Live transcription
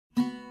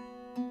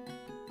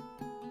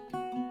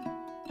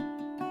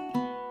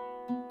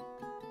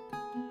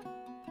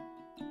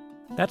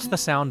That's the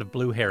sound of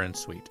Blue Heron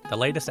Suite, the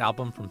latest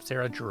album from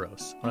Sarah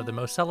Jarosz, one of the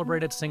most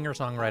celebrated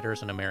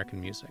singer-songwriters in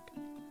American music.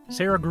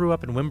 Sarah grew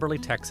up in Wimberley,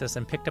 Texas,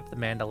 and picked up the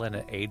mandolin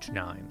at age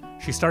 9.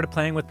 She started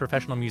playing with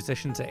professional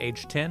musicians at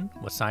age 10,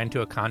 was signed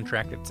to a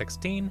contract at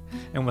 16,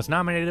 and was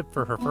nominated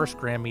for her first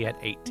Grammy at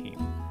 18.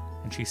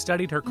 And she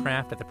studied her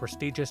craft at the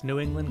prestigious New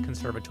England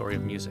Conservatory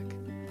of Music.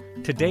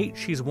 To date,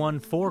 she's won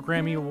 4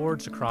 Grammy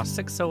Awards across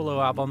 6 solo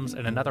albums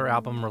and another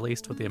album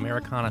released with the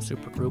Americana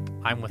supergroup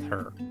I'm With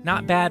Her.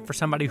 Not bad for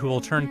somebody who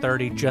will turn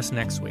 30 just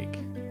next week.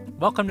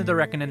 Welcome to The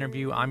Reckon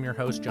Interview. I'm your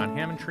host, John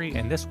Hammondtree,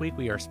 and this week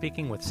we are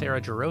speaking with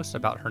Sarah Jarosz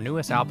about her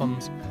newest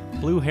albums,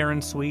 Blue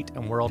Heron Suite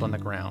and World on the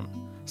Ground.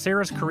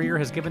 Sarah's career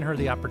has given her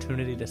the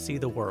opportunity to see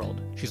the world.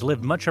 She's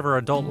lived much of her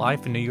adult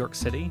life in New York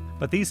City,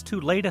 but these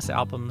 2 latest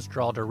albums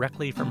draw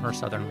directly from her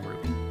southern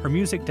root. Her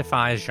music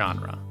defies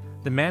genre.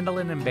 The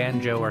mandolin and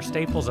banjo are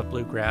staples of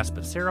bluegrass,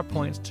 but Sarah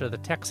points to the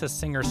Texas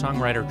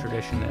singer-songwriter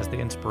tradition as the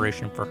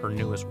inspiration for her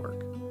newest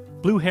work.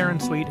 Blue Heron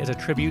Suite is a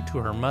tribute to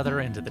her mother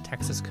and to the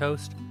Texas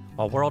coast,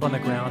 while World on the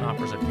Ground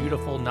offers a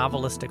beautiful,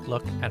 novelistic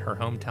look at her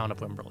hometown of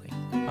Wimberley.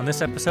 On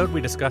this episode,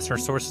 we discuss her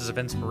sources of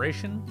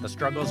inspiration, the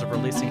struggles of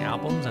releasing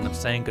albums and of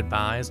saying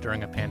goodbyes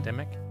during a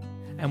pandemic,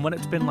 and what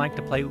it's been like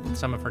to play with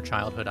some of her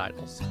childhood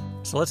idols.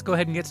 So let's go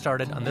ahead and get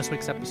started on this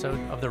week's episode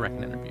of The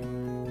Reckon Interview.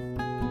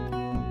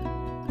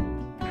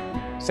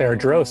 Sarah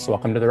Jarosz,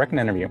 welcome to The Reckon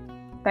Interview.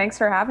 Thanks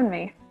for having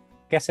me.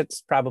 I guess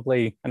it's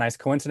probably a nice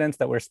coincidence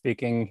that we're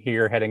speaking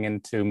here heading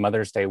into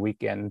Mother's Day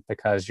weekend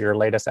because your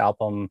latest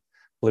album,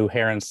 Blue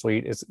Heron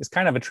Suite, is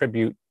kind of a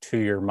tribute to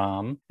your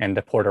mom and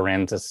to Port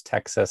Aransas,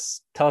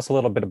 Texas. Tell us a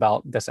little bit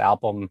about this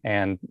album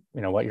and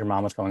what your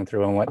mom was going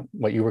through and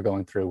what you were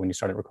going through when you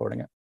started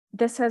recording it.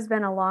 This has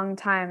been a long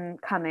time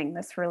coming,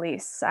 this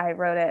release. I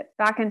wrote it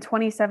back in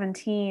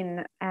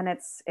 2017, and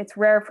it's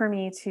rare for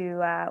me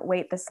to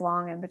wait this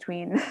long in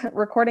between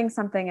recording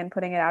something and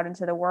putting it out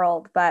into the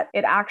world, but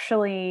it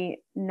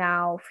actually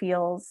now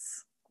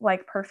feels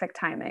like perfect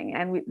timing.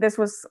 And this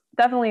was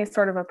definitely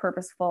sort of a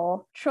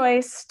purposeful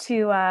choice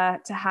to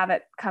have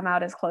it come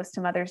out as close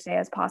to Mother's Day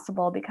as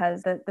possible,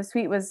 because the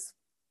suite was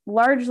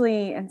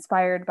largely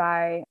inspired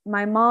by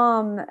my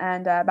mom.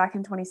 And back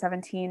in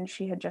 2017,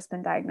 she had just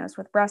been diagnosed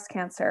with breast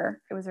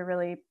cancer. It was a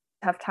really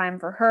tough time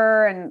for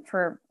her and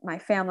for my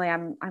family.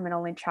 I'm an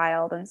only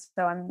child, and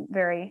so I'm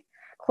very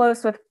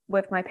close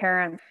with my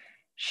parents.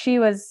 She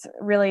was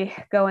really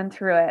going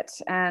through it.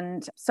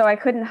 And so I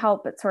couldn't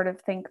help but sort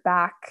of think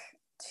back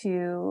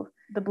to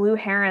the Blue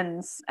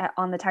Herons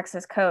on the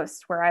Texas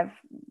coast, where I've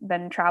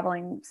been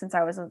traveling since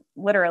I was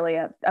literally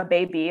a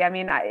baby. I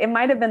mean, it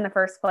might have been the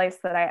first place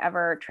that I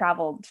ever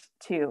traveled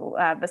to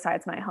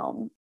besides my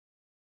home.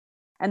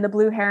 And the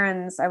Blue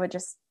Herons,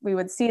 we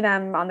would see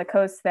them on the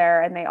coast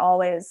there, and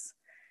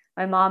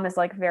my mom is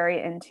like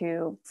very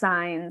into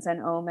signs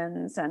and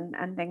omens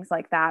and things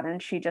like that.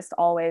 And she just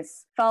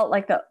always felt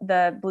like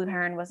the Blue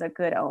Heron was a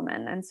good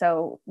omen. And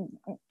so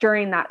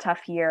during that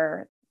tough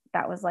year,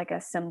 that was like a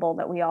symbol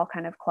that we all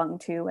kind of clung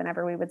to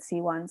whenever we would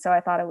see one. So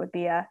I thought it would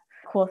be a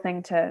cool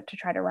thing to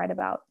try to write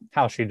about.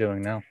 How's she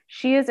doing now?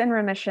 She is in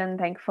remission,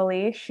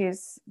 thankfully.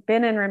 She's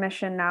been in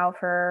remission now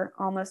for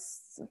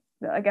almost,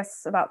 I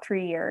guess, about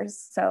 3 years.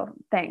 So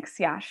thanks.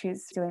 Yeah,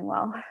 she's doing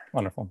well.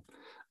 Wonderful.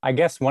 I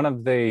guess one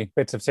of the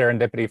bits of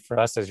serendipity for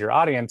us as your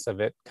audience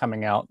of it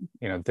coming out,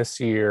 this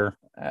year,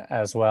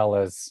 as well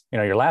as,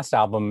 your last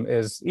album,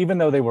 is even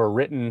though they were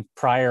written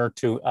prior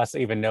to us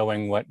even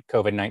knowing what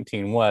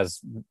COVID-19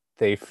 was,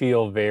 they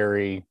feel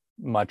very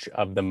much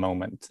of the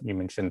moment. You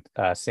mentioned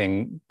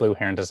seeing blue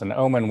herons as an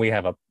omen. We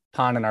have a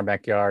pond in our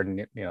backyard,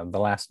 and the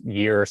last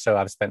year or so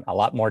I've spent a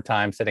lot more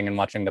time sitting and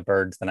watching the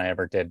birds than I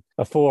ever did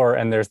before.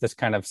 And there's this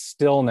kind of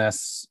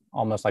stillness,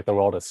 almost like the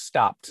world has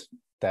stopped,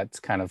 that's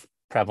kind of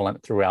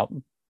prevalent throughout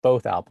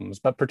both albums,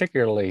 but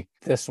particularly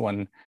this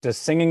one. Does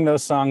singing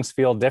those songs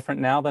feel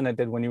different now than it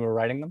did when you were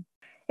writing them?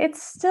 It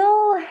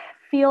still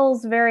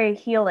feels very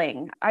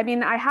healing. I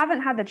mean, I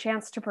haven't had the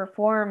chance to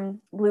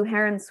perform Blue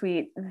Heron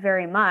Suite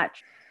very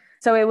much.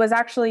 So it was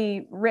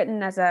actually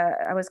written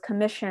I was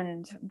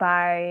commissioned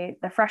by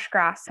the Fresh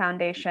Grass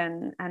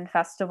Foundation and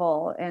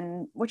Festival,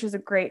 which is a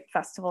great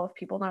festival if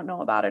people don't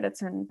know about it.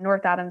 It's in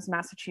North Adams,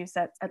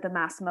 Massachusetts at the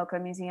Mass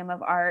MoCA Museum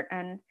of Art.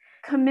 And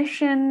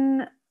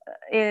commission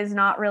is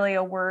not really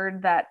a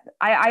word that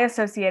I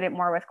associate it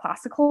more with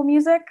classical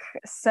music.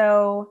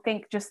 So I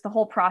think just the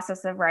whole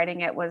process of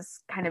writing it was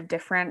kind of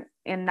different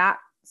in that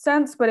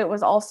sense, but it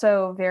was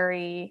also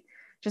very,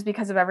 just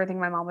because of everything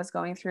my mom was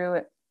going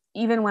through,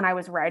 even when I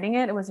was writing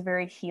it, it was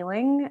very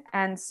healing.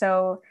 And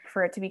so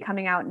for it to be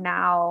coming out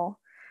now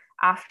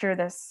after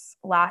this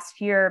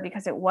last year,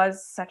 because it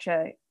was such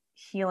a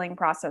healing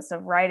process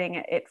of writing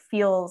it, it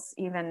feels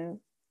even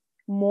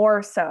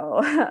more so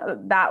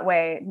that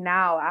way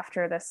now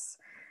after this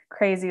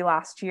crazy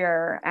last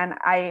year. And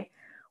I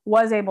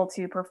was able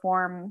to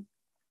perform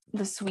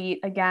the suite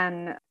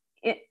again,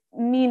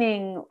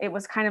 meaning it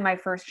was kind of my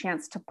first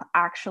chance to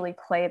actually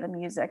play the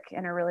music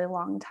in a really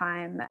long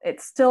time.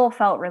 It still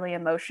felt really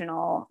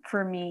emotional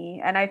for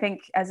me. And I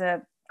think as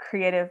a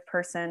creative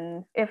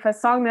person. If a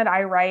song that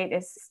I write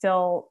is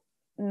still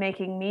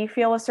making me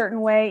feel a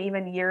certain way,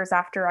 even years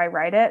after I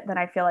write it, then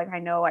I feel like I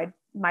know I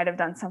might have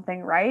done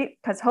something right.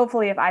 Because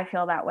hopefully if I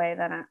feel that way,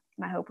 then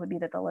my hope would be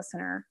that the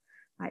listener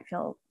might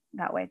feel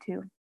that way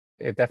too.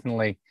 It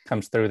definitely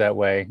comes through that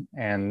way.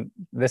 And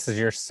this is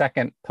your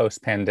second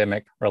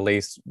post-pandemic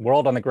release.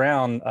 World on the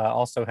Ground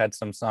also had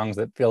some songs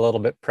that feel a little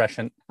bit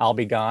prescient. I'll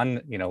Be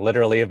Gone,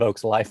 literally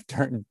evokes life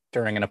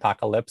during an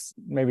apocalypse,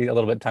 maybe a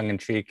little bit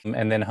tongue-in-cheek.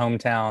 And then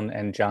Hometown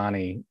and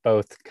Johnny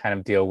both kind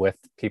of deal with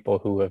people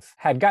who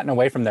had gotten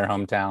away from their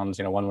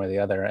hometowns, one way or the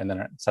other, and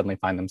then suddenly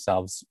find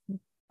themselves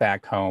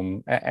back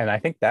home. And I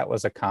think that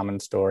was a common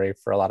story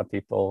for a lot of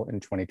people in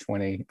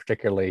 2020,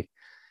 particularly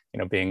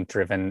being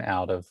driven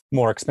out of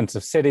more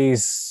expensive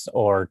cities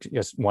or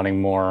just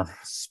wanting more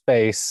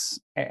space.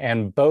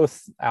 And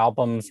both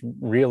albums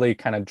really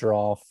kind of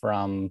draw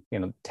from,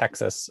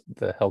 Texas,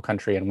 the hill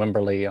country and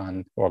Wimberley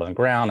on World on the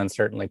Ground, and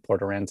certainly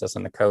Port Aransas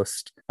on the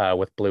coast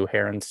with Blue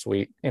Heron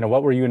Suite.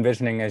 What were you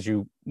envisioning as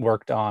you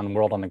worked on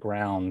World on the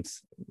Ground?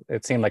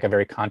 It seemed like a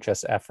very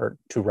conscious effort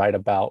to write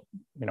about,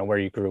 where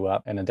you grew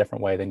up in a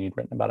different way than you'd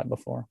written about it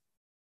before.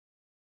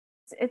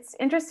 It's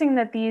interesting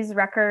that these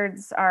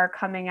records are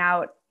coming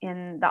out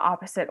in the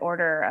opposite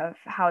order of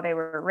how they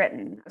were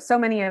written. So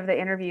many of the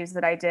interviews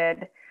that I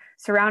did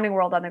surrounding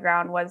World on the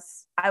Ground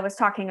I was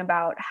talking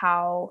about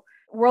how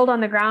World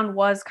on the Ground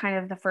was kind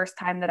of the first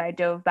time that I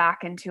dove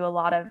back into a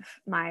lot of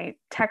my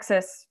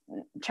Texas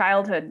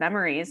childhood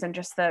memories and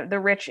just the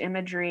rich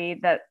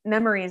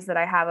memories that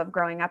I have of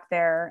growing up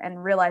there,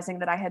 and realizing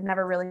that I had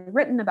never really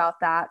written about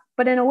that.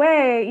 But in a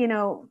way,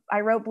 I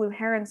wrote Blue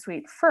Heron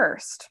Suite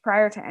first,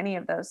 prior to any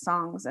of those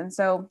songs. And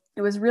so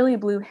it was really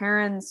Blue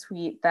Heron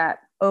Suite that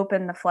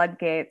opened the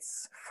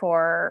floodgates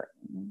for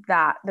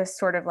this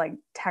sort of like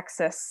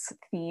Texas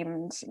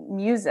themed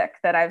music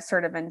that I've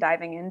sort of been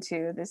diving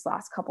into these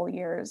last couple of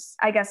years.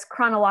 I guess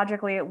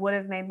chronologically it would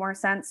have made more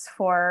sense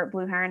for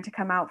Blue Heron to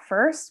come out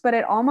first, but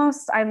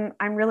I'm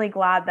really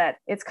glad that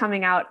it's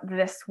coming out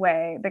this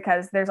way,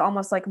 because there's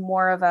almost like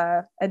more of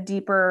a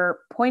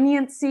deeper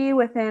poignancy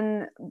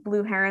within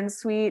Blue Heron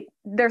Suite.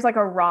 There's like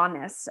a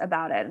rawness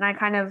about it. And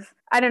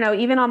I don't know,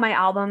 even on my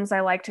albums, I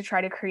like to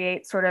try to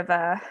create sort of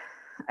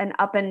an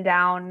up and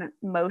down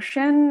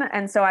motion.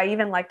 And so I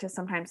even like to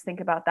sometimes think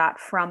about that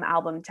from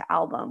album to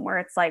album, where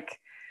it's like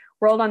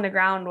World on the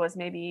Ground was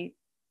maybe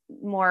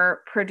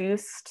more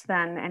produced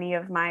than any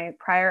of my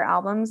prior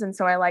albums. And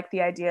so I like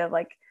the idea of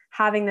like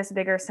having this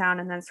bigger sound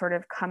and then sort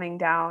of coming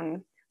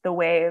down the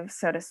wave,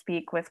 so to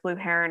speak, with Blue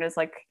Heron is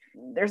like,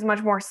 there's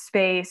much more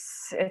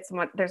space.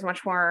 There's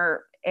much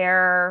more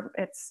air.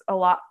 It's a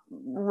lot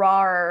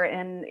rawer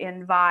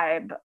in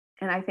vibe.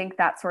 And I think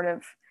that sort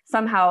of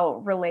somehow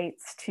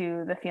relates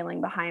to the feeling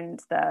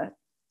behind the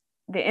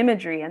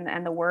imagery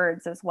and the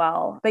words as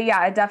well. But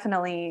yeah,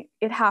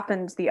 it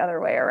happened the other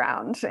way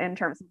around in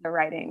terms of the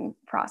writing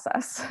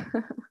process.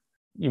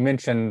 You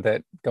mentioned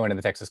that going to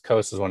the Texas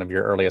coast was one of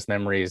your earliest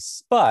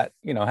memories, but,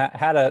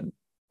 had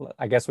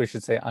I guess we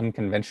should say,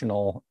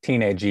 unconventional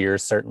teenage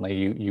years.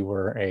 Certainly you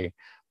were a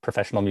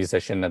professional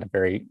musician at a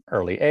very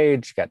early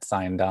age, got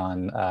signed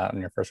on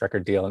your first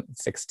record deal at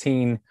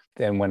 16,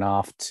 then went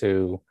off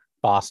to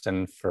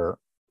Boston for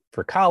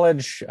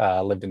college,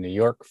 lived in New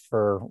York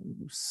for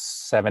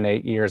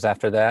 7-8 years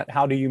after that.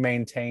 How do you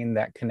maintain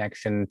that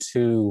connection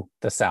to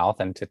the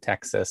South and to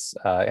Texas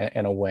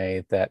in a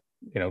way that,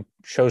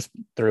 shows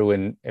through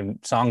in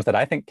songs that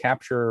I think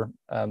capture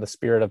the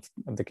spirit of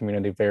the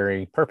community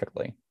very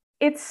perfectly?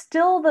 It's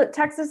still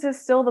Texas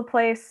is still the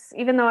place,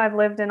 even though I've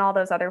lived in all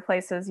those other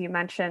places you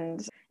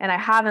mentioned, and I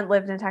haven't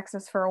lived in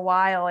Texas for a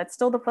while, it's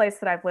still the place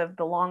that I've lived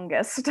the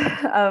longest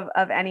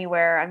of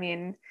anywhere. I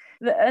mean,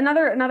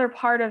 another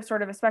part of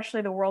sort of,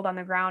 especially the World on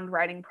the Ground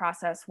writing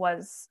process,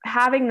 was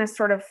having this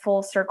sort of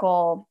full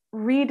circle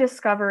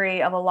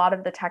rediscovery of a lot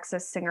of the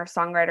Texas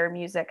singer-songwriter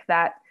music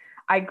that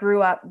I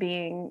grew up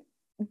being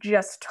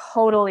just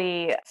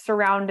totally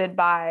surrounded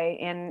by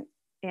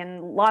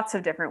in lots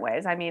of different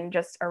ways. I mean,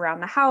 just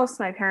around the house,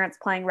 my parents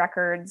playing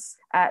records.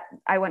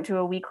 I went to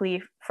a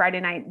weekly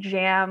Friday night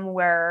jam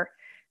where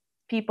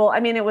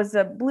it was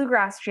a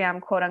bluegrass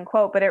jam, quote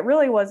unquote, but it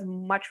really was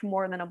much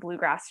more than a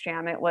bluegrass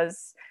jam.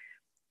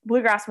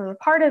 Bluegrass was a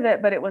part of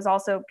it, but it was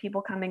also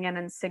people coming in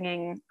and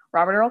singing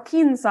Robert Earl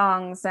Keen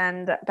songs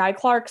and Guy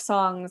Clark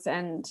songs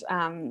and,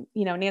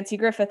 Nancy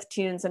Griffith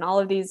tunes and all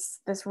of this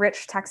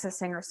rich Texas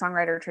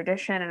singer-songwriter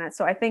tradition. And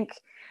so I think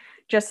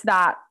just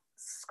that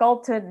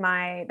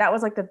that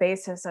was like the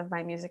basis of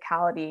my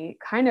musicality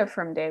kind of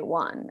from day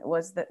one,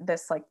 was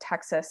this like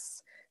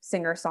Texas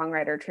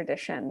singer-songwriter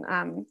tradition.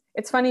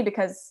 It's funny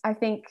because I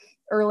think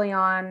early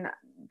on,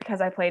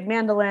 because I played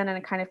mandolin and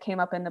it kind of came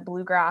up in the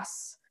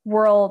bluegrass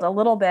world a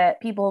little bit,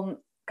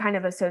 people kind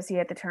of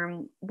associate the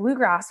term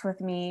bluegrass with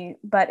me,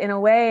 but in a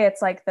way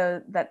it's like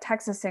that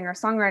Texas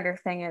singer-songwriter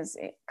thing is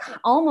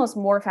almost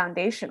more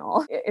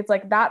foundational. It's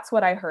like that's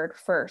what I heard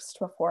first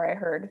before I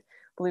heard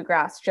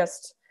bluegrass,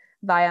 just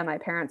via my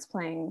parents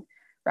playing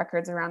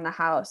records around the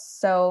house.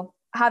 So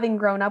having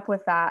grown up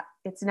with that,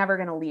 it's never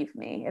going to leave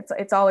me.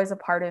 It's always a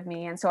part of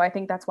me. And so I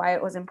think that's why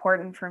it was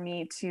important for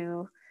me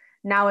to,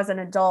 now as an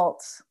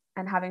adult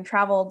and having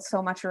traveled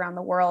so much around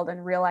the world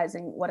and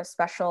realizing what a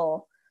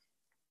special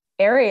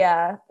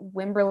area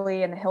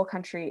Wimberley and the Hill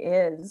Country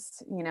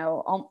is, you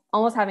know,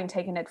 almost having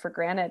taken it for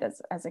granted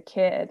as a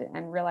kid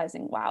and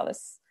realizing, wow,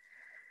 this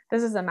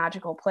is a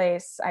magical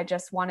place. I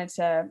just wanted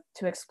to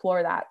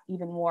explore that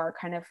even more,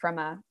 kind of from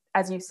a,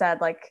 as you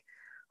said, like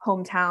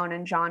hometown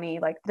and Johnny,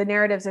 like the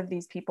narratives of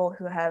these people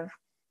who have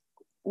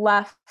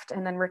left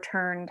and then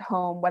returned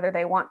home, whether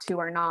they want to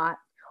or not,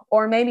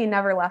 or maybe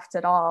never left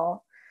at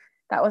all.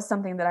 That was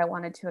something that I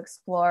wanted to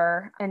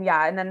explore. And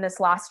yeah, and then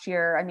this last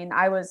year, I mean,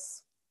 I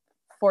was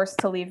forced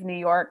to leave New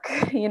York,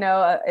 you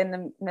know, in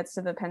the midst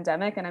of the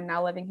pandemic, and I'm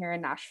now living here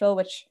in Nashville,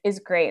 which is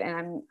great.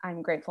 And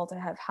I'm grateful to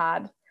have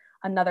had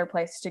another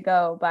place to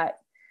go, but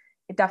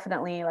it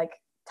definitely like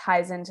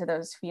ties into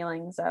those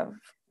feelings of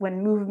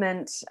when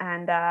movement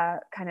and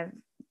kind of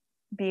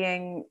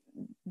being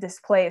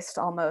displaced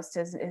almost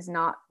is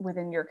not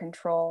within your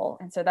control.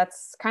 And so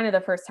that's kind of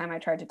the first time I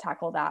tried to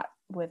tackle that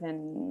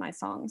within my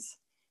songs.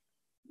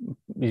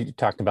 You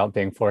talked about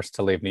being forced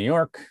to leave New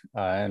York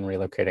and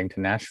relocating to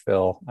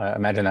Nashville. I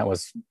imagine that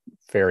was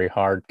very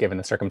hard given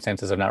the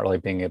circumstances of not really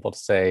being able to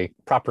say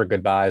proper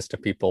goodbyes to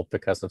people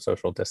because of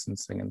social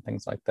distancing and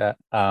things like that.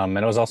 And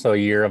it was also a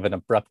year of an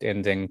abrupt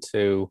ending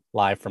to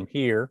Live from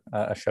Here,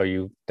 a show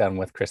you've done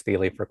with Chris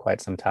Thile for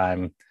quite some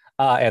time.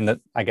 And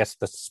I guess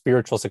the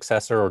spiritual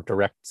successor or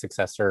direct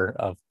successor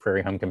of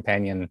Prairie Home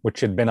Companion, which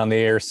had been on the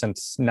air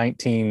since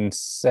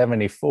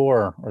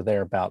 1974 or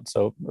thereabouts.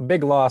 So a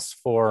big loss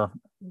for,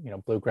 you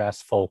know,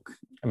 bluegrass, folk,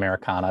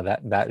 Americana,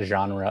 that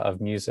genre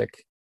of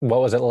music.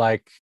 What was it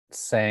like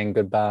saying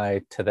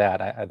goodbye to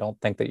that? I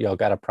don't think that y'all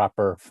got a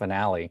proper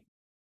finale.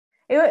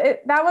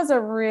 That was a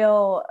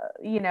real,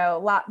 you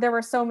know, there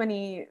were so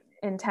many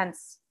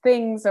intense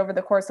things over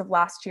the course of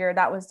last year.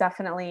 That was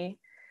definitely,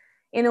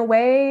 in a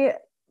way,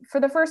 for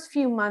the first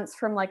few months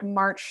from like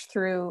March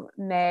through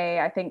May,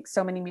 I think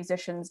so many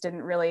musicians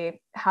didn't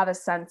really have a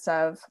sense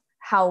of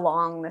how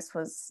long this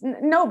was.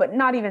 No, but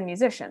not even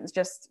musicians,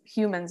 just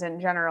humans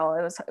in general.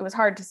 It was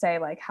hard to say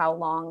like how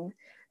long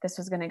this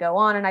was going to go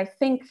on. And I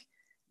think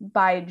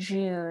by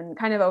June,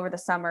 kind of over the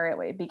summer,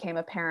 it became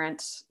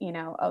apparent, you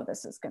know, oh,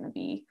 this is going to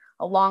be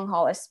a long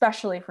haul,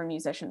 especially for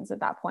musicians at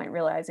that point,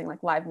 realizing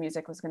like live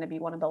music was going to be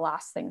one of the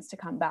last things to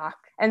come back.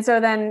 And so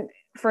then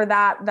for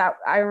that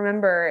I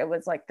remember it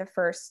was like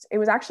it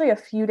was actually a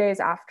few days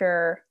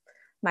after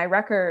my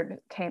record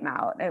came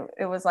out.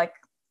 It was like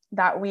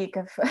that week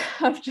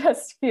of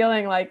just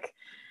feeling like,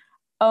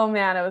 oh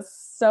man, it was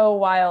so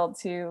wild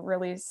to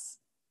release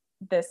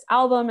this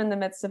album in the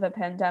midst of a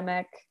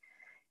pandemic.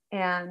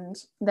 And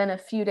then a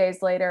few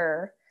days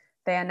later,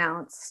 they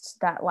announced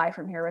that Live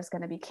from Here was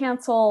going to be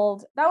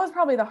canceled. That was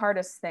probably the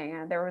hardest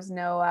thing. There was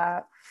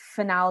no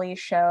finale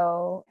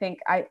show. I think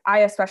I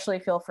especially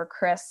feel for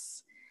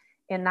Chris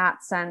in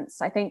that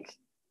sense. I think,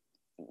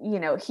 you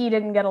know, he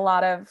didn't get a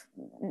lot of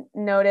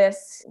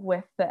notice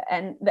with the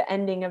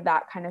ending of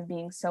that kind of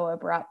being so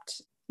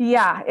abrupt.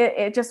 Yeah,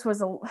 it just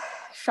was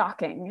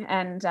shocking.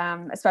 And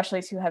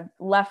especially to have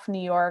left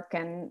New York,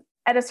 and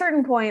at a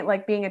certain point,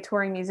 like being a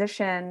touring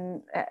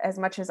musician, as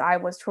much as I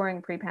was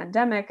touring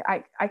pre-pandemic,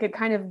 I could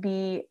kind of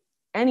be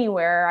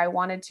anywhere I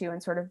wanted to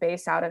and sort of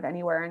base out of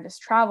anywhere and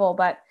just travel.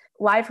 But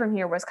Live from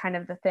Here was kind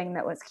of the thing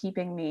that was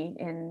keeping me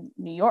in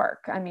New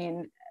York. I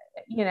mean,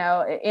 you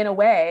know, in a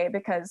way,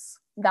 because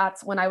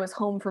that's when I was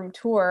home from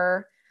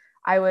tour,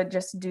 I would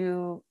just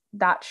do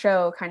that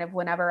show kind of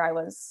whenever I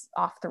was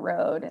off the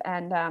road.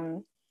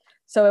 And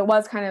so it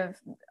was kind of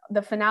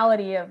the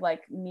finality of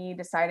like me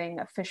deciding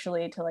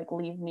officially to like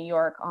leave New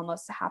York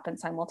almost happened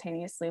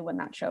simultaneously when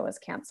that show was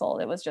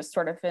canceled. It was just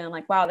sort of feeling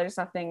like, wow, there's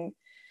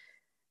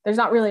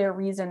not really a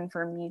reason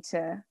for me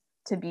to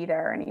be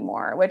there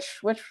anymore, which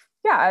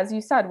yeah, as you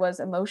said, was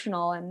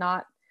emotional, and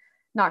not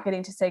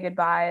getting to say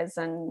goodbyes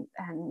and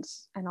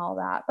all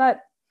that. But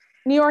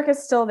New York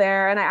is still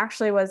there, and I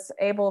actually was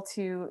able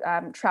to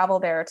travel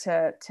there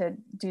to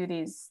do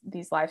these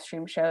live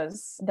stream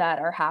shows that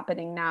are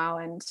happening now.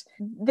 And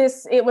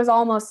it was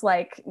almost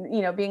like,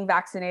 you know, being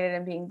vaccinated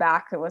and being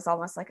back, it was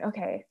almost like,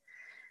 okay,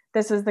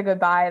 this is the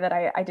goodbye that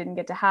I didn't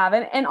get to have,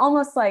 and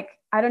almost like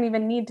I don't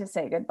even need to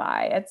say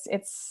goodbye.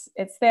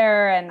 It's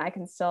there, and I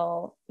can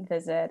still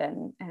visit,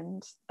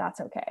 and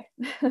that's okay.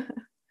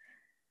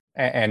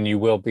 And you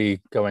will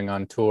be going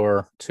on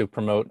tour to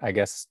promote, I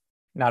guess,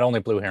 not only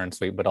Blue Heron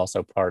Suite, but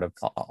also part of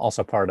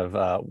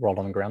World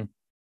on the Ground.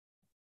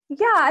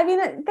 Yeah, I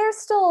mean, there's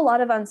still a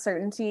lot of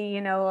uncertainty,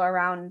 you know,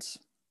 around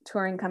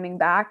touring coming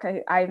back.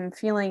 I'm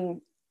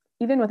feeling,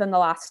 even within the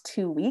last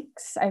 2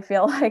 weeks, I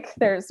feel like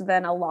there's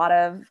been a lot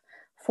of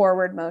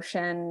forward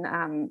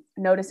motion,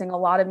 noticing a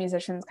lot of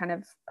musicians kind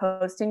of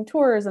posting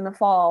tours in the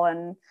fall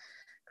and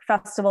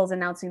festivals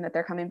announcing that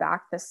they're coming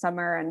back this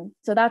summer. And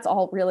so that's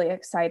all really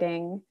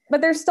exciting.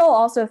 But there's still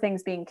also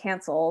things being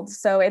canceled.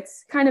 So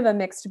it's kind of a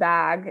mixed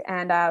bag.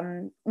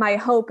 And my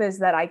hope is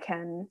that I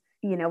can,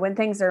 you know, when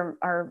things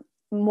are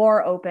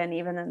more open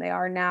even than they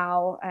are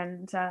now,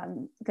 and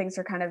things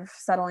are kind of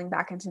settling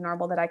back into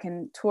normal, that I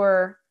can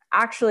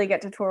actually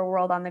get to tour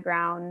World on the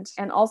Ground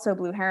and also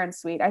Blue Heron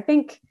Suite. I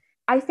think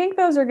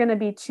those are going to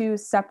be two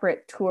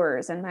separate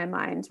tours in my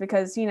mind,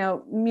 because, you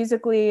know,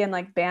 musically and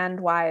like band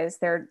wise,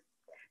 they're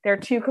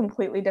two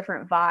completely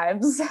different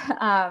vibes.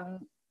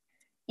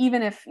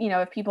 Even if, you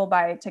know, if people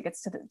buy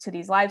tickets to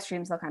these live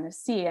streams, they'll kind of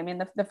see. I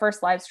mean, the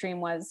first live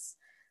stream was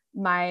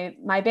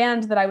my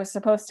band that I was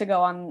supposed to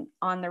go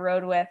on the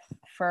road with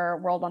for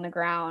World on the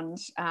Ground,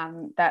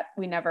 that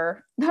we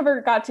never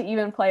got to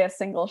even play a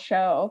single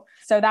show.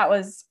 So that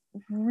was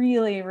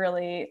really,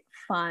 really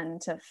fun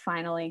to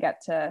finally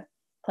get to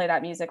play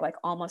that music like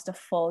almost a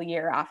full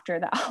year after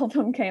the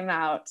album came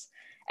out.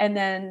 And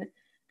then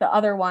the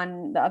other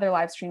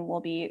live stream will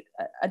be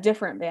a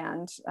different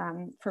band,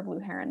 for Blue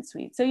Heron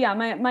Suite. So yeah,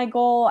 my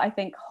goal, I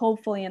think,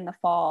 hopefully in the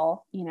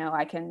fall, you know,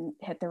 I can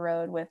hit the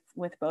road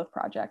with both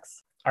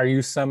projects. Are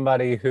you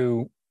somebody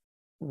who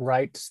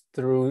writes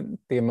through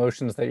the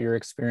emotions that you're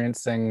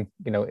experiencing,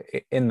 you know,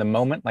 in the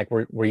moment? Like,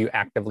 were you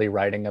actively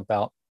writing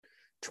about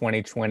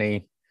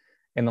 2020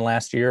 in the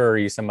last year, or are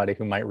you somebody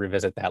who might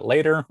revisit that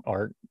later,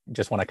 or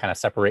just want to kind of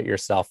separate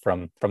yourself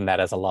from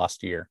that as a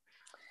lost year?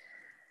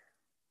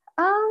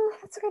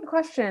 That's a good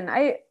question.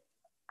 I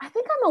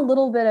think I'm a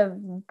little bit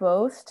of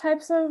both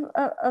types of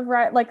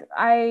right. Like,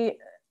 I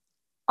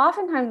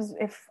oftentimes,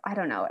 if I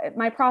don't know,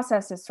 my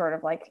process is sort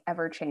of like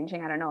ever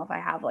changing. I don't know if I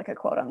have like a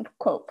quote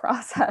unquote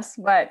process,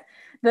 but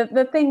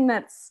the thing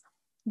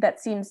that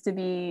seems to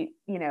be,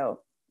 you know,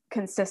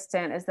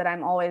 consistent is that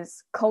I'm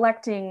always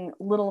collecting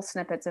little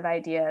snippets of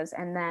ideas,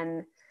 and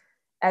then,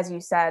 as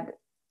you said,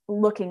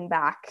 looking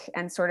back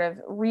and sort of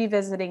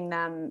revisiting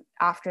them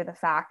after the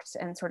fact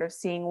and sort of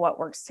seeing what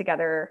works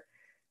together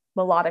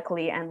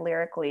melodically and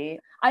lyrically.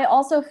 I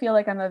also feel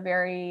like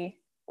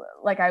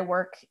I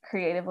work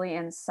creatively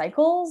in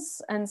cycles.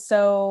 And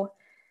so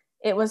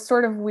it was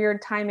sort of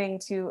weird timing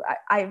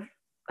I've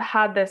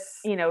had this,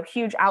 you know,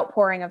 huge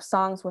outpouring of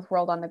songs with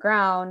World on the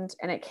Ground,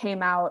 and it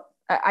came out,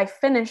 I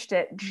finished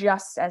it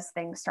just as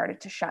things started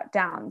to shut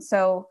down.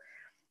 So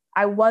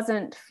I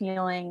wasn't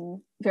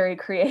feeling very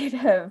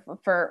creative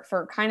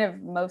for kind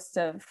of most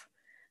of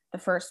the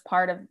first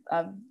part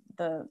of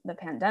the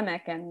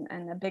pandemic and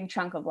a big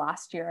chunk of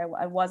last year.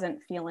 I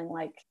wasn't feeling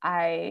like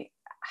I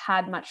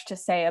had much to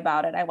say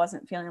about it. I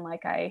wasn't feeling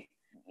like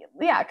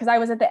because I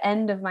was at the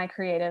end of my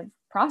creative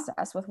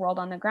process with World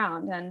on the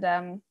Ground.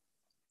 And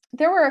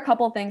there were a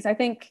couple of things, I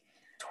think,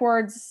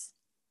 towards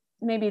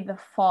maybe the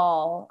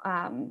fall,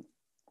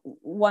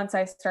 once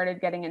I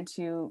started getting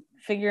into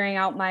figuring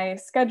out my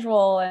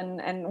schedule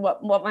and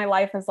what my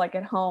life is like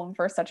at home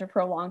for such a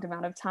prolonged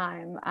amount of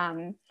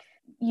time.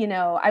 You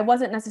know, I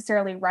wasn't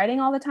necessarily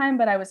writing all the time,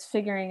 but I was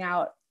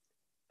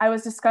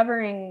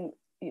discovering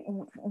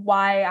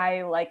why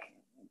I like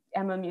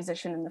am a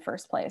musician in the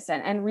first place,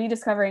 and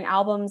rediscovering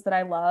albums that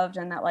I loved,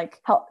 and that like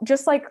help,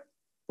 just like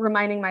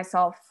reminding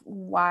myself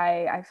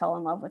why I fell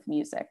in love with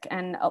music.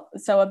 And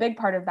so a big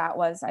part of that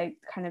was I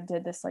kind of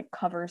did this like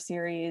cover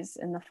series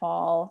in the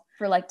fall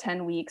for like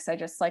 10 weeks. I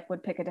just like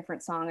would pick a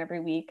different song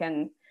every week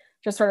and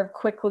just sort of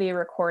quickly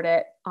record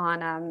it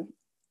on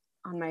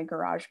my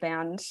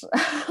GarageBand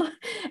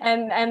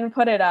and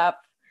put it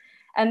up.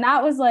 And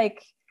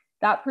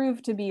that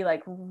proved to be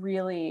like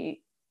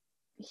really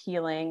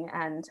healing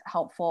and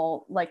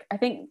helpful. Like, I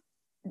think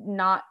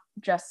not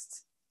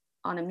just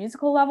on a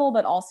musical level,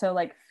 but also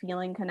like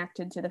feeling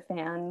connected to the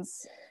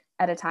fans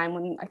at a time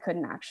when I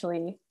couldn't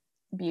actually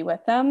be with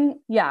them.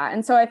 Yeah.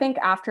 And so I think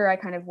after I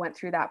kind of went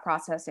through that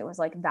process, it was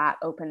like that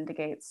opened the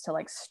gates to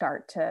like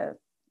start to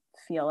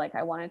feel like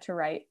I wanted to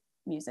write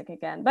music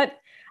again. But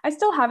I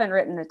still haven't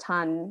written a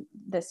ton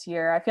this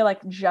year. I feel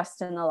like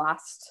just in the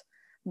last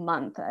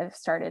month, I've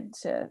started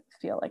to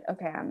feel like,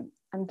 okay,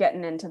 I'm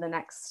getting into the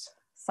next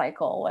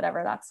cycle,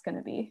 whatever that's going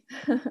to be.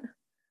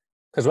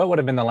 Because what would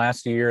have been the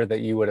last year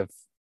that you would have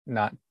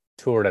not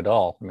toured at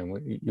all? I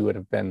mean, you would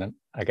have been,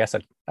 I guess,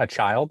 a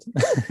child.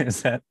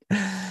 Is that?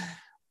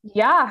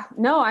 Yeah,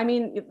 no, I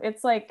mean,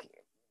 it's like,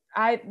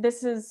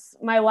 this is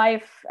my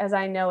life as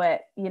I know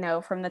it, you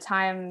know, from the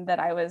time that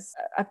I was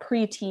a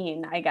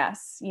preteen, I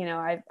guess. You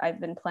know, I've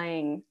been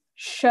playing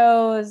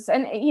shows,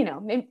 and, you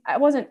know, I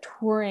wasn't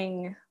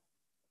touring,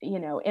 you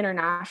know,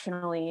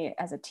 internationally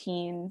as a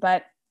teen,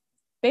 but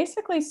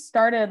basically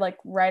started like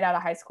right out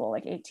of high school,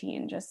 like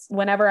 18, just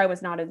whenever I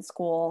was not in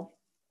school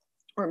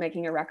or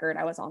making a record,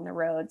 I was on the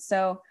road.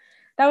 So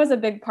that was a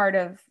big part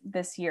of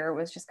this year,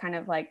 was just kind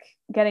of like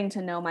getting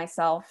to know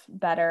myself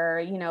better,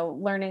 you know,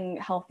 learning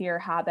healthier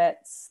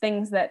habits,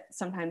 things that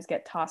sometimes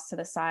get tossed to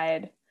the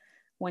side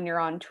when you're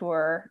on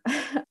tour.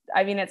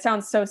 I mean, it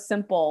sounds so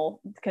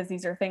simple because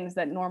these are things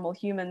that normal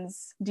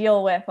humans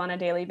deal with on a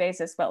daily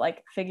basis, but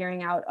like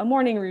figuring out a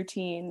morning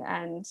routine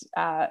and,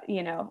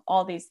 you know,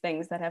 all these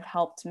things that have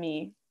helped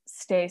me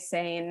stay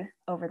sane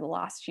over the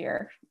last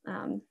year.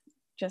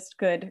 Just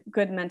good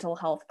mental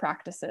health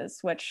practices,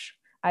 which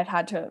I've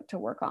had to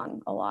work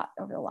on a lot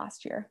over the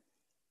last year.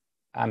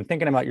 I'm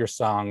thinking about your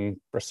song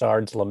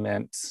Broussard's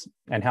Lament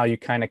and how you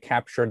kind of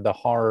captured the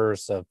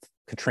horrors of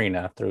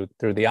Katrina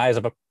through the eyes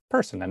of a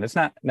person. And it's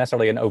not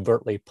necessarily an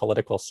overtly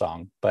political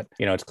song, but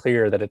it's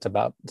clear that it's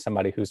about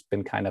somebody who's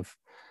been kind of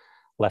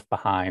left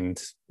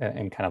behind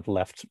and kind of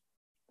left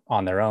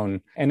on their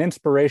own. And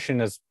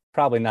inspiration is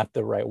probably not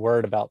the right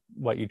word about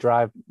what you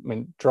draw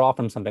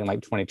from something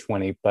like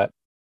 2020, but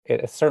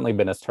it has certainly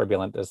been as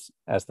turbulent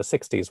as the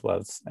 60s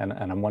was. And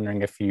I'm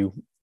wondering if you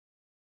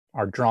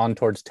are drawn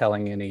towards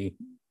telling any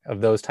of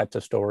those types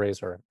of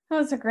stories. Or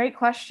That's a great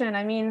question.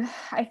 I mean,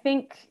 I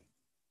think,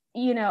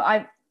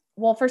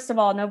 well, first of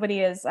all, nobody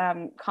has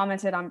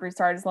commented on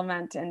Broussard's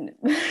Lament in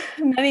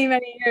many,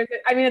 many years.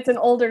 I mean, it's an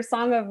older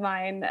song of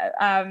mine.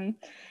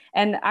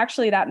 And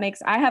actually I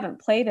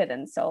haven't played it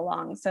in so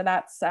long. So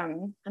that's,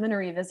 I'm going to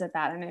revisit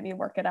that and maybe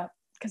work it up,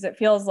 because it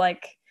feels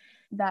like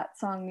that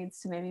song needs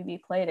to maybe be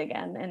played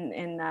again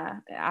in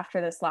after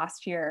this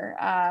last year.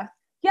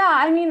 Yeah,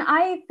 I mean,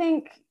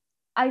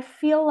 I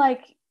feel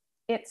like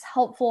it's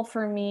helpful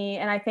for me.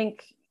 And I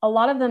think a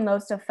lot of the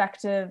most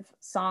effective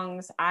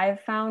songs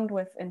I've found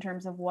in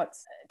terms of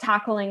what's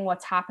tackling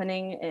what's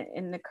happening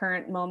in the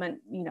current moment,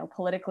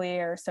 politically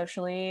or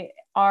socially,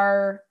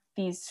 are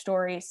these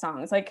story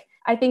songs. Like,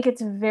 I think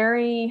it's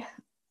very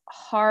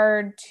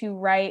hard to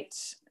write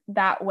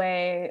that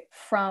way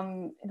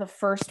from the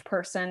first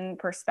person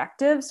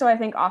perspective. So I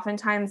think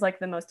oftentimes like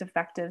the most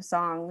effective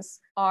songs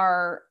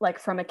are like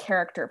from a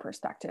character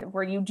perspective,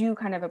 where you do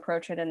kind of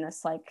approach it in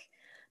this like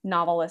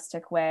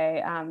novelistic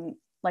way.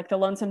 Like The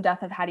Lonesome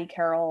Death of Hattie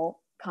Carroll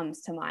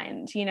comes to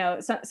mind,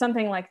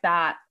 something like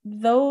that.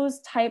 Those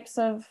types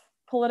of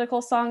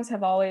political songs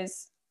have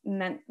always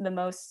meant the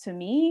most to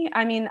me.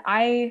 I mean,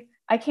 I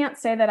can't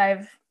say that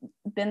I've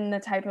been the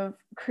type of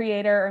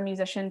creator or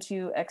musician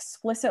to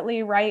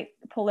explicitly write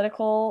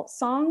political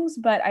songs,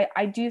 but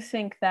I do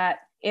think that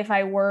if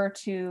I were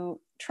to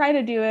try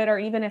to do it, or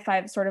even if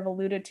I've sort of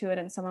alluded to it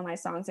in some of my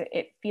songs,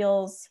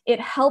 it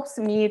helps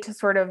me to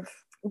sort of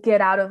get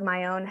out of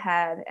my own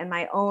head and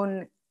my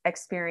own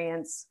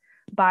experience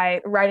by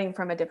writing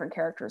from a different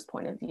character's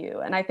point of view.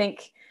 And I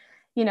think,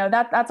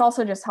 that's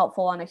also just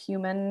helpful on a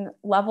human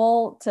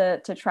level to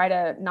try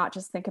to not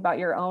just think about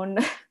your own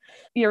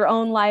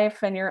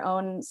life and your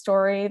own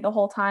story the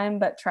whole time,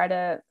 but try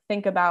to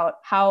think about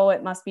how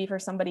it must be for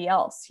somebody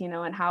else,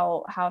 and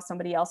how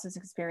somebody else's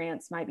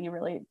experience might be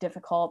really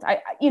difficult.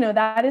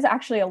 That is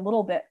actually a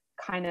little bit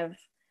kind of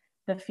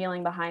the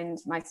feeling behind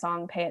my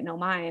song Pay It No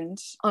Mind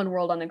on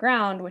World on the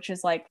Ground, which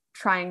is like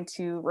trying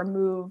to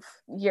remove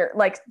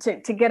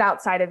to get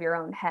outside of your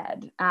own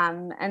head.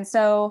 And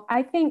so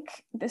I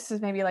think this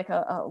is maybe like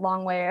a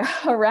long way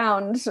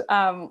around.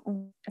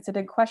 It's a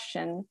big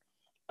question,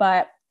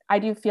 but I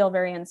do feel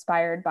very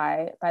inspired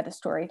by the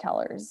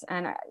storytellers.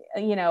 And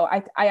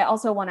I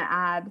also want to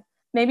add,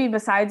 maybe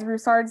besides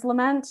Broussard's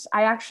Lament,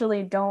 I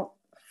actually don't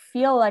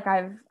feel like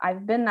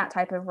I've been that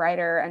type of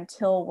writer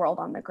until World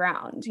on the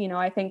Ground.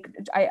 I think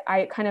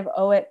I kind of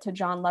owe it to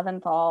John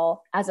Leventhal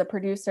as a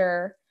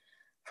producer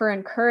for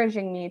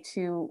encouraging me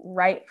to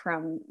write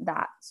from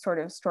that sort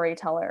of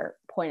storyteller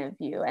point of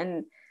view.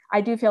 And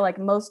I do feel like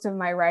most of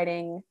my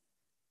writing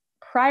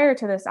prior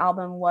to this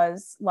album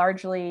was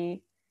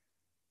largely,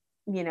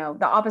 the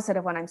opposite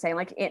of what I'm saying,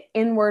 like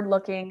inward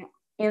looking,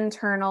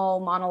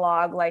 internal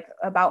monologue, like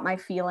about my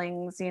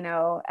feelings,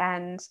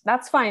 and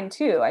that's fine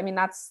too. I mean,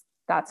 that's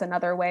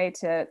another way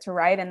to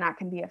write, and that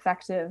can be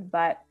effective.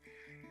 But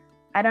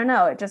I don't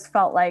know, it just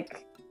felt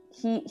like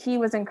he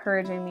was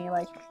encouraging me,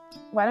 like,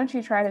 why don't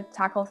you try to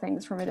tackle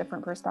things from a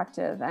different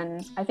perspective?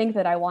 And I think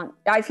that I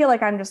feel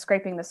like I'm just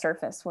scraping the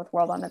surface with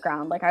World on the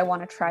Ground. Like, I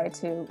want to try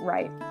to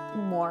write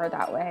more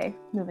that way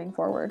moving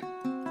forward.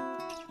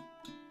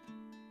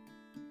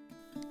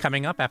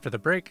 Coming up after the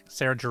break,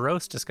 Sarah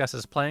Jarosz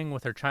discusses playing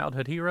with her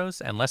childhood heroes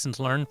and lessons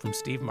learned from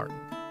Steve Martin.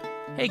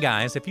 Hey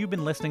guys, if you've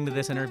been listening to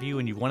this interview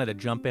and you've wanted to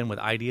jump in with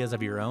ideas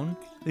of your own,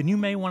 then you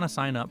may want to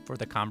sign up for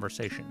The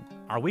Conversation,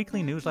 our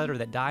weekly newsletter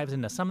that dives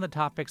into some of the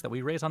topics that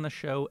we raise on the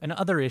show and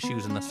other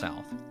issues in the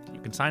South. You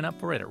can sign up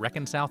for it at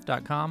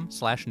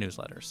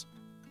reckonsouth.com/newsletters.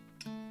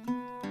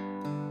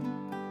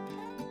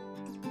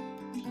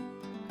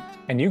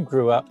 And you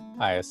grew up,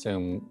 I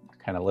assume,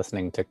 kind of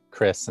listening to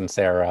Chris and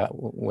Sarah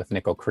with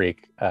Nickel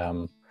Creek.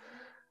 That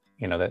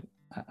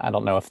I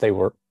don't know if they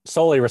were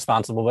solely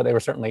responsible, but they were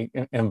certainly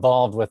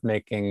involved with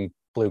making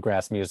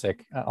bluegrass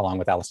music, along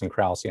with Alison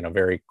Krauss,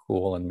 very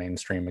cool and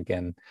mainstream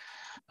again,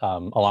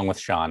 along with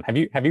Sean.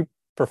 Have you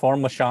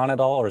performed with Sean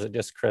at all, or is it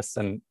just Chris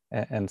and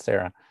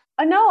Sarah?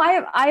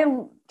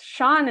 No,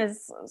 Sean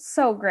is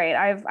so great.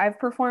 I've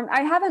performed.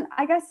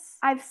 I guess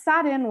I've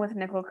sat in with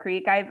Nickel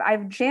Creek.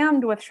 I've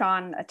jammed with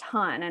Sean a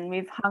ton, and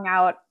we've hung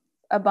out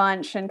a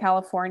bunch in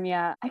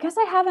California. I guess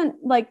I haven't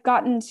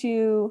gotten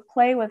to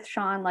play with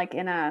Sean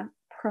in a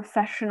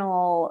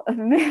professional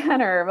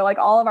manner, but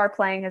all of our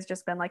playing has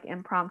just been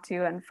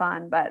impromptu and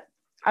fun. But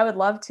I would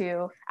love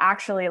to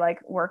actually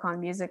work on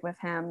music with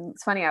him.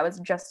 It's funny, I was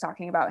just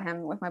talking about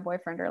him with my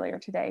boyfriend earlier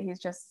today.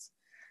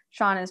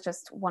 Sean is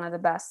just one of the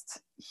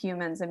best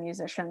humans and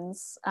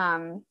musicians.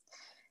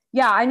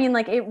 Yeah, I mean,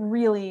 like it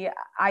really,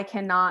 I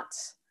cannot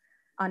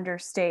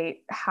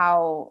understate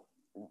how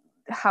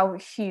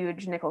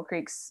huge Nickel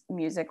Creek's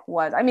music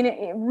was. I mean,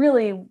 it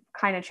really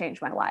kind of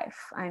changed my life.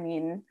 I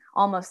mean,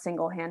 almost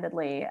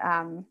single-handedly.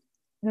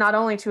 Not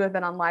only to have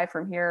been on Live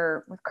from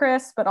Here with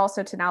Chris, but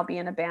also to now be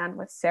in a band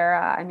with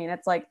Sarah. I mean,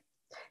 it's like,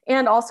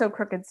 and also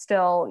Crooked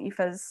Still,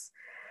 Aoife's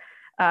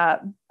uh,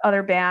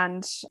 other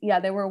band. Yeah,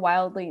 they were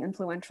wildly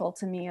influential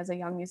to me as a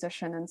young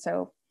musician, and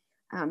so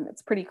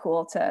it's pretty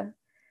cool to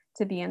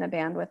be in a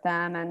band with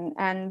them.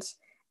 And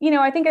you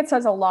know, I think it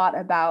says a lot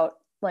about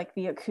like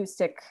the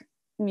acoustic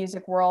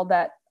music world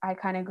that I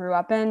kind of grew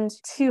up in,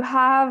 to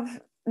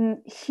have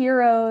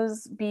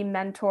heroes be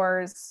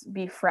mentors,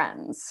 be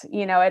friends.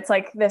 You know, it's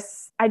like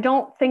this, I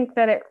don't think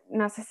that it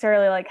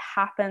necessarily like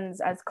happens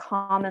as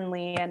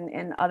commonly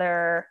in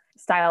other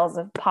styles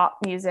of pop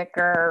music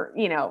or,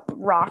 you know,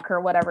 rock or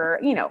whatever.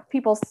 You know,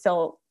 people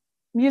still,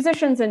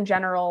 musicians in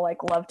general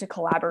like love to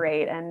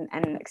collaborate and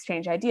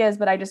exchange ideas,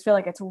 but I just feel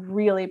like it's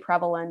really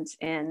prevalent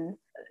in,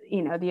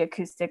 you know, the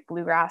acoustic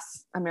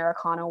bluegrass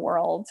Americana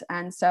world.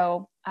 And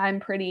so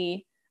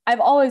I've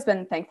always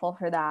been thankful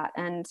for that.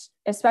 And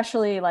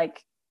especially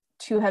like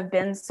to have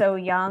been so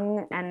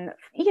young, and,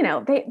 you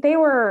know, they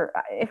were,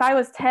 if I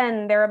was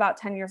 10, they're about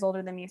 10 years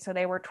older than me. So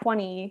they were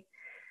 20.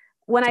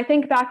 When I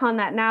think back on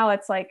that now,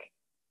 it's like,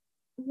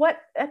 what,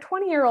 a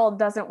 20-year-old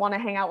doesn't want to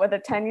hang out with a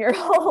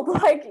 10-year-old.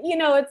 Like, you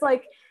know, it's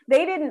like,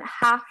 they didn't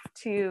have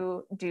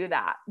to do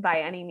that by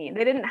any means.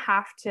 They didn't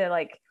have to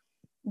like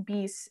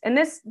be, and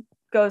this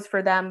goes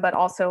for them, but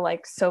also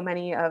like so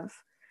many of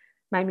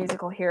my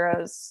musical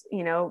heroes,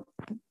 you know,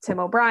 Tim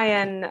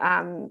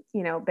O'Brien,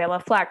 you know, Bela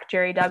Fleck,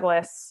 Jerry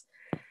Douglas,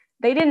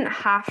 they didn't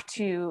have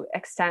to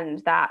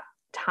extend that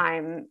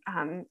time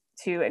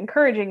to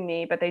encouraging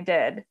me, but they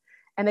did.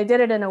 And they did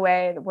it in a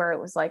way where it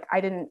was like,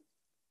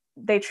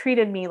 they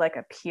treated me like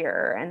a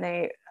peer, and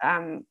they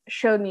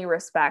showed me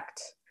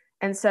respect.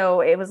 And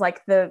so it was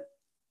like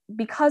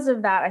because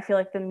of that, I feel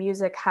like the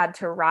music had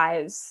to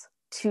rise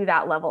to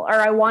that level, or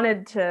I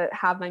wanted to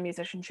have my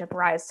musicianship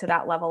rise to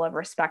that level of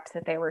respect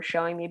that they were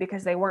showing me,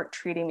 because they weren't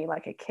treating me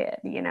like a kid,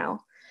 you know?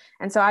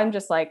 And so I'm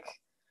just like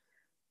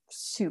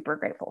super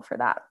grateful for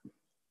that.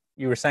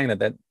 You were saying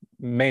that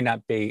may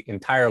not be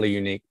entirely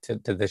unique to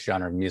this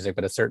genre of music,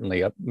 but it's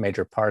certainly a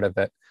major part of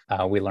it.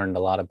 We learned a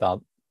lot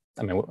about,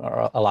 I mean,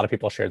 a lot of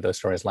people shared those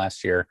stories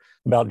last year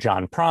about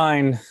John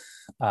Prine.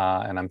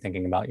 And I'm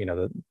thinking about, you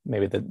know,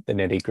 maybe the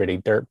nitty gritty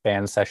dirt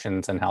band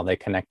sessions and how they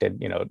connected,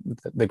 you know,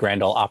 the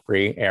Grand Ole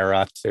Opry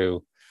era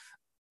to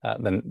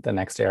the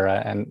next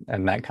era,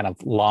 and that kind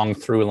of long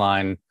through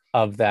line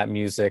of that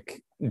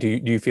music. Do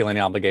you feel any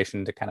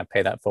obligation to kind of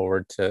pay that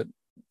forward to,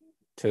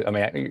 I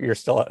mean, you're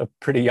still a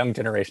pretty young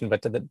generation,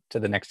 but to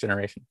the next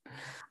generation?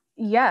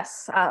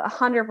 Yes,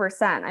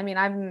 100%. I mean,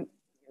 I'm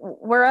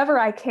wherever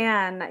I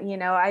can, you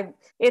know, I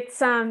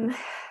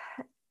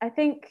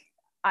think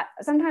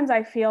sometimes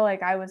I feel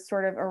like I was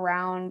sort of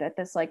around at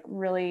this like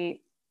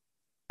really,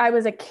 I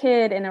was a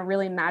kid in a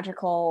really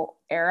magical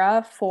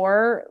era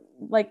for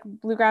like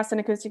bluegrass and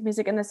acoustic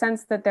music, in the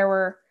sense that there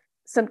were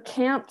some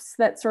camps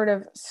that sort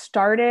of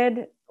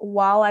started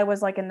while I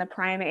was like in the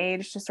prime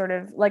age, to sort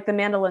of like the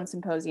Mandolin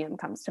Symposium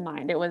comes to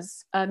mind. It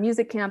was a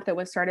music camp that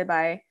was started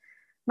by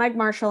Mike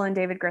Marshall and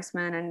David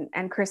Grisman,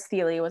 and Chris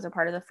Thiele was a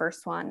part of the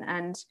first one.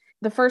 And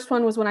the first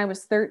one was when I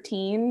was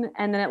 13,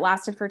 and then it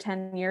lasted for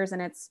 10 years,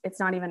 and it's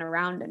not even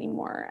around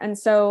anymore. And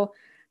so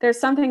there's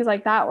some things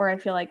like that where I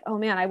feel like, oh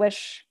man, I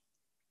wish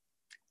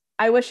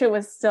it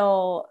was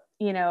still,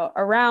 you know,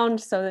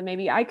 around, so that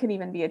maybe I could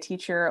even be a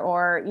teacher,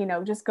 or, you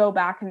know, just go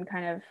back and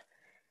kind of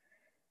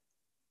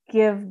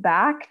give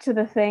back to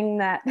the thing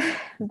that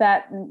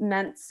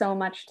meant so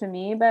much to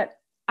me. But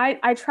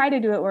I try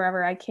to do it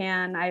wherever I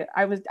can.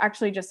 I was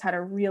actually just had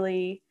a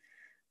really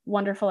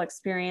wonderful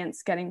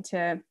experience getting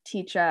to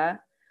teach a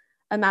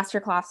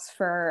masterclass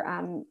for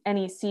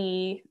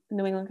NEC,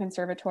 New England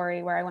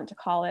Conservatory, where I went to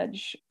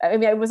college. I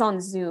mean, it was on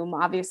Zoom,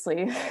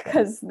 obviously,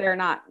 because they're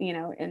not, you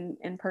know,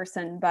 in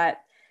person, but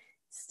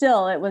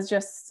still, it was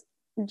just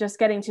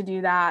getting to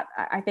do that.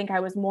 I think I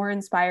was more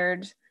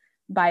inspired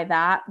by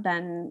that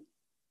than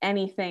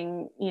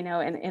anything, you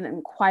know,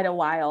 in quite a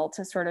while,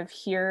 to sort of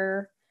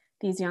hear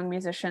these young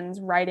musicians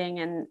writing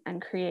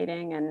and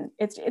creating. And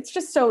it's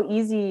just so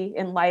easy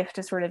in life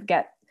to sort of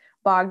get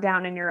bogged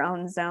down in your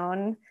own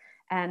zone.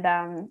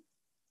 And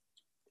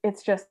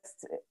it's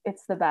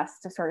the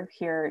best to sort of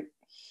hear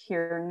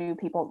new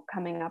people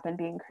coming up and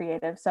being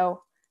creative.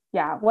 So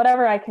yeah,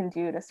 whatever I can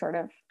do to sort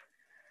of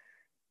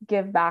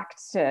give back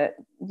to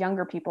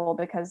younger people,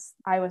 because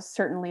I was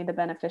certainly the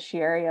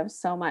beneficiary of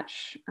so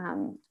much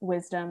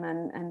wisdom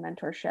and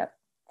mentorship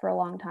for a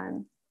long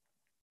time.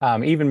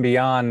 Even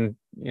beyond,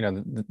 you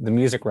know, the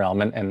music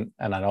realm, and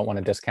I don't want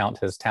to discount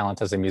his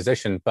talent as a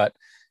musician, but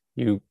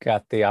you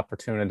got the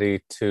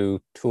opportunity to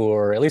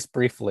tour, at least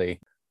briefly,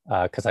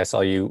 because I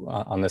saw you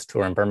on this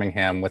tour in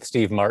Birmingham with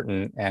Steve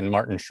Martin and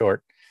Martin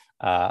Short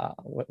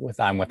with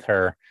I'm With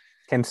Her.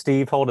 Can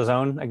Steve hold his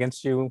own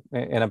against you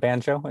in a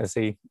banjo? Is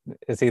he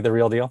the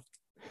real deal?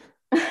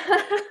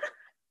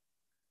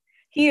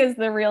 He is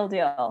the real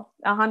deal,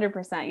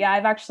 100%. Yeah,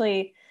 I've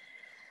actually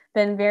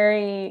been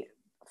very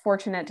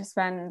fortunate to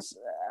spend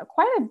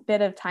quite a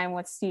bit of time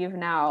with Steve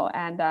now,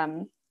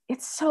 and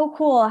it's so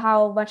cool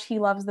how much he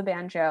loves the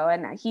banjo,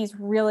 and he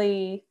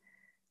really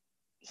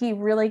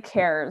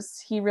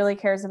cares. He really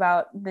cares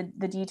about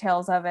the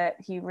details of it.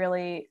 He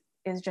really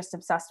is just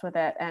obsessed with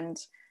it. And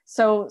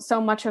so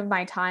much of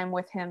my time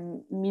with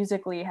him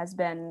musically has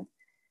been,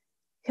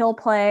 he'll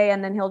play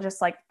and then he'll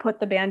just like put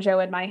the banjo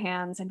in my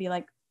hands and be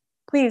like,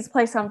 please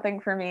play something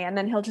for me. And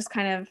then he'll just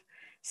kind of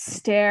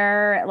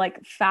stare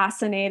like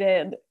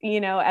fascinated,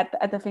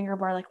 at the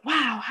fingerboard, like,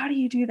 wow, how do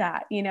you do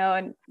that?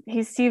 And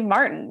he's Steve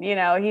Martin,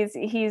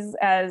 he's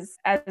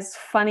as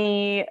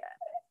funny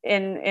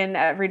in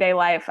everyday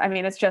life. I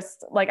mean, it's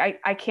just like,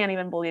 I can't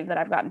even believe that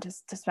I've gotten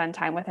to spend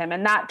time with him.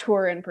 And that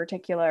tour in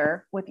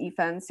particular with Aoife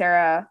and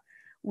Sarah,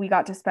 we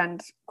got to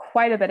spend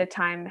quite a bit of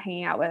time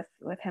hanging out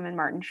with him and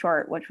Martin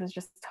Short, which was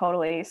just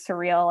totally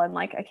surreal. And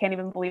like, I can't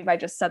even believe I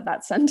just said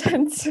that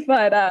sentence,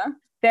 but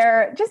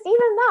they're just,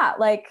 even that,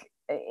 like,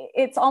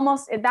 it's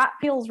almost, that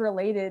feels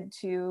related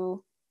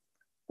to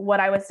what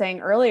I was saying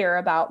earlier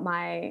about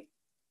my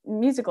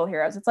musical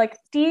heroes. It's like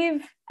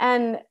Steve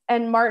and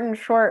Martin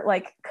Short,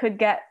 like, could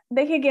get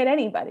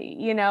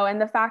anybody,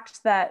 and the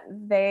fact that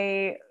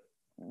they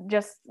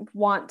just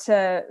want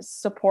to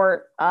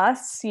support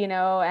us,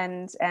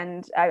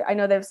 and I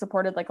know they've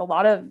supported like a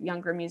lot of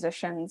younger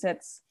musicians,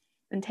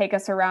 and take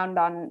us around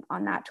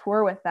on that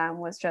tour with them,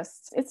 was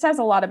just, it says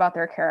a lot about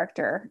their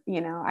character,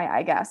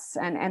 I guess,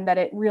 and that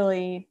it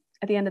really,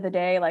 at the end of the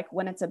day, like,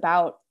 when it's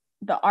about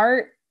the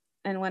art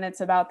and when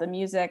it's about the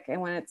music,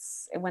 and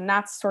when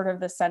that's sort of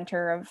the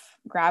center of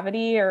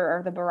gravity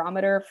or the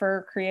barometer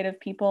for creative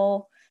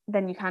people,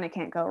 then you kind of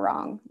can't go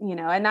wrong,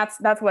 and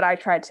that's what I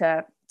tried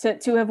to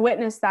have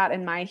witnessed that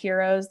in my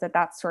heroes,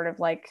 that's sort of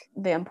like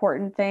the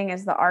important thing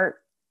is the art,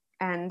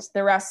 and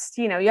the rest,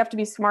 you have to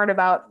be smart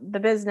about the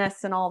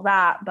business and all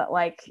that. But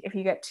like, if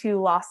you get too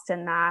lost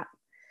in that,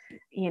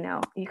 you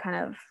kind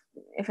of,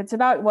 if it's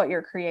about what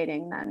you're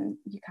creating, then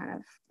you kind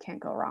of can't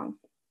go wrong.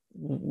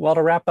 Well,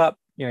 to wrap up,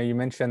 you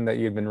mentioned that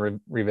you've been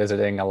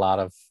revisiting a lot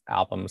of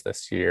albums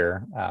this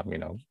year,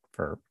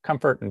 for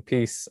comfort and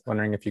peace.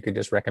 Wondering if you could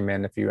just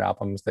recommend a few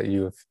albums that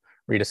you've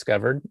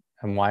rediscovered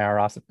and why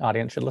our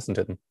audience should listen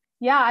to them.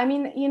 Yeah, I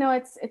mean,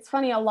 it's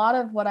funny. A lot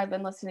of what I've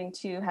been listening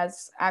to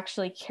has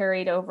actually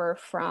carried over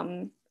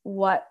from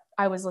what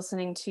I was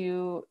listening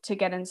to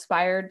get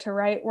inspired to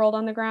write World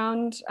on the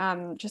Ground.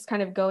 Just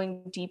kind of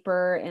going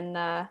deeper in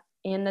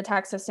the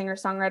Texas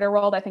singer-songwriter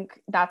world. I think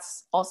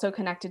that's also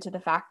connected to the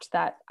fact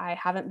that I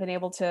haven't been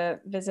able to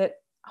visit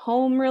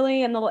home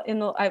really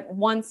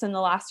once in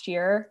the last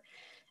year,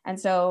 and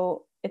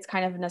so it's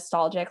kind of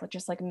nostalgic,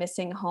 just like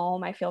missing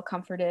home. I feel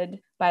comforted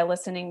by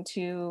listening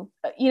to,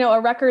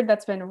 a record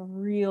that's been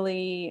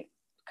really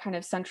kind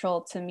of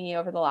central to me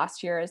over the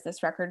last year is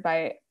this record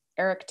by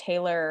Eric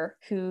Taylor,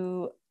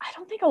 who, I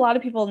don't think a lot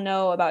of people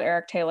know about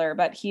Eric Taylor,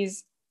 but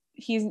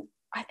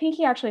I think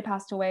he actually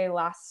passed away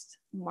last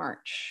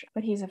March,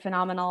 but he's a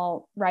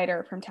phenomenal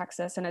writer from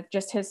Texas. And it's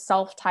just his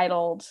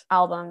self-titled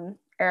album,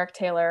 Eric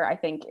Taylor, I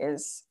think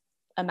is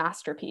a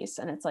masterpiece.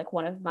 And it's like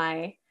one of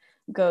my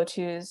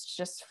go-tos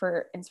just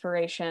for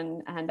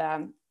inspiration, and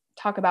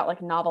talk about like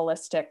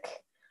novelistic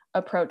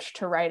approach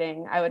to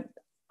writing. I would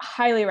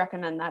highly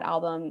recommend that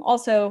album.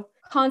 Also,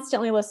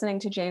 constantly listening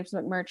to James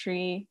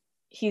McMurtry.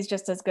 He's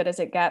just as good as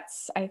it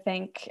gets, I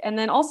think. And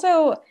then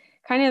also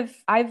kind of,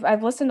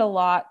 I've listened a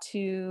lot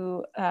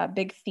to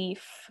Big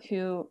Thief,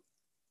 who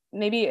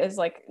maybe is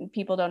like,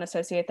 people don't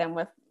associate them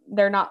with,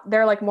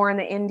 they're like more in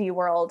the indie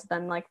world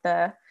than like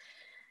the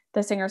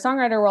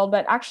singer-songwriter world,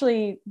 but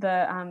actually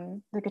the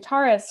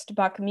guitarist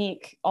Buck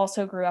Meek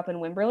also grew up in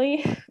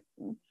Wimberley.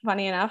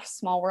 Funny enough,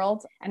 small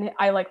world. And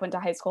I like went to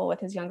high school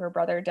with his younger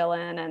brother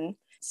Dylan, and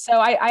so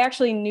I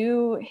actually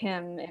knew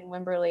him in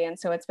Wimberley, and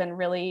so it's been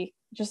really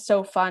just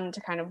so fun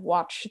to kind of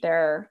watch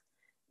their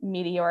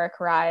meteoric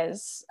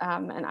rise.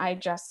 And I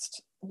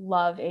just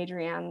love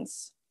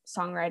Adrienne's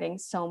songwriting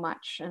so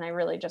much, and I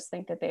really just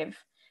think that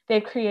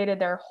they've created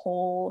their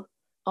whole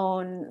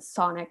own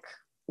sonic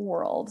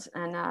world,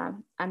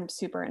 and I'm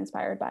super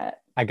inspired by it.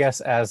 I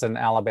guess as an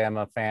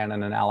Alabama fan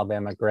and an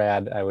Alabama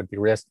grad, I would be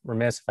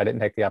remiss if I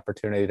didn't take the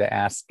opportunity to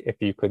ask if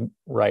you could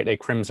write a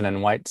Crimson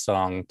and White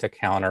song to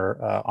counter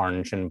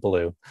Orange and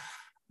Blue.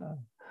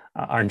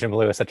 Orange and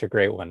Blue is such a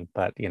great one,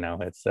 but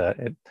it's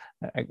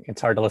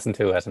hard to listen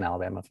to as an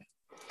Alabama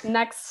fan.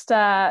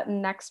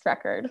 Next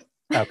record.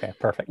 Okay,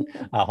 perfect.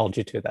 I'll hold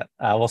you to that.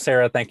 Well,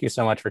 Sarah, thank you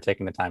so much for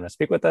taking the time to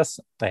speak with us,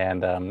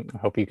 and I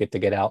hope you get to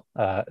get out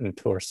and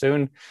tour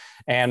soon.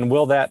 And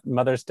will that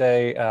Mother's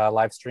Day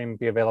live stream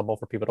be available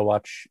for people to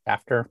watch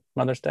after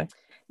Mother's Day?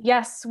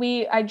 Yes,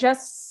 it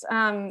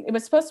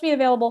was supposed to be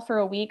available for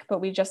a week, but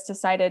we just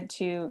decided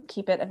to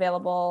keep it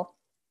available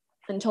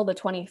until the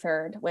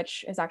 23rd,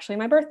 which is actually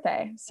my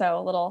birthday. So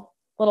a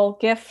little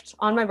gift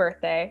on my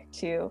birthday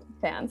to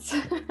fans.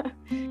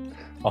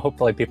 Well,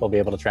 hopefully people will be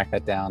able to track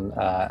that down,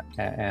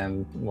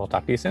 and we'll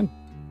talk to you soon.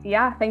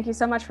 Yeah, thank you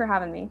so much for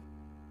having me.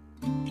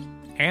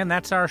 And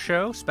that's our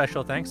show.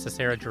 Special thanks to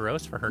Sarah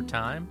Jarosz for her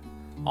time.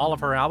 All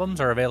of her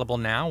albums are available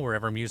now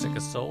wherever music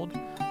is sold,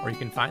 or you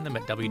can find them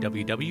at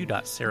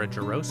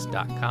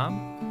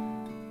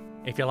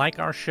www.sarahjarosz.com. If you like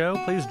our show,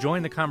 please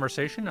join the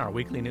conversation, our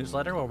weekly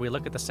newsletter where we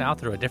look at the South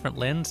through a different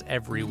lens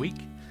every week.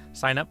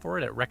 Sign up for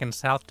it at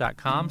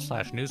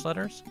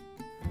reckonsouth.com/newsletters.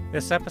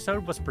 This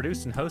episode was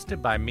produced and hosted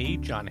by me,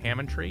 John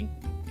Hammondtree.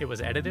 It was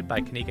edited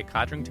by Kanika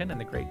Codrington and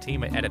the great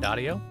team at Edit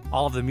Audio.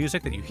 All of the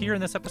music that you hear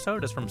in this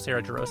episode is from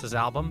Sarah Jarosz's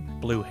album,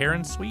 Blue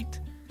Heron Suite.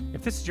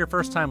 If this is your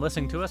first time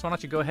listening to us, why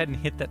don't you go ahead and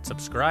hit that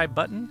subscribe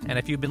button? And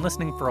if you've been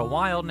listening for a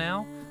while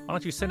now, why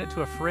don't you send it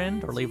to a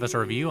friend or leave us a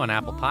review on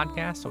Apple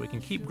Podcasts so we can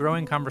keep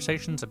growing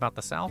conversations about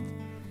the South?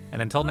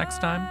 And until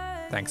next time,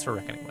 thanks for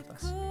reckoning with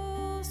us.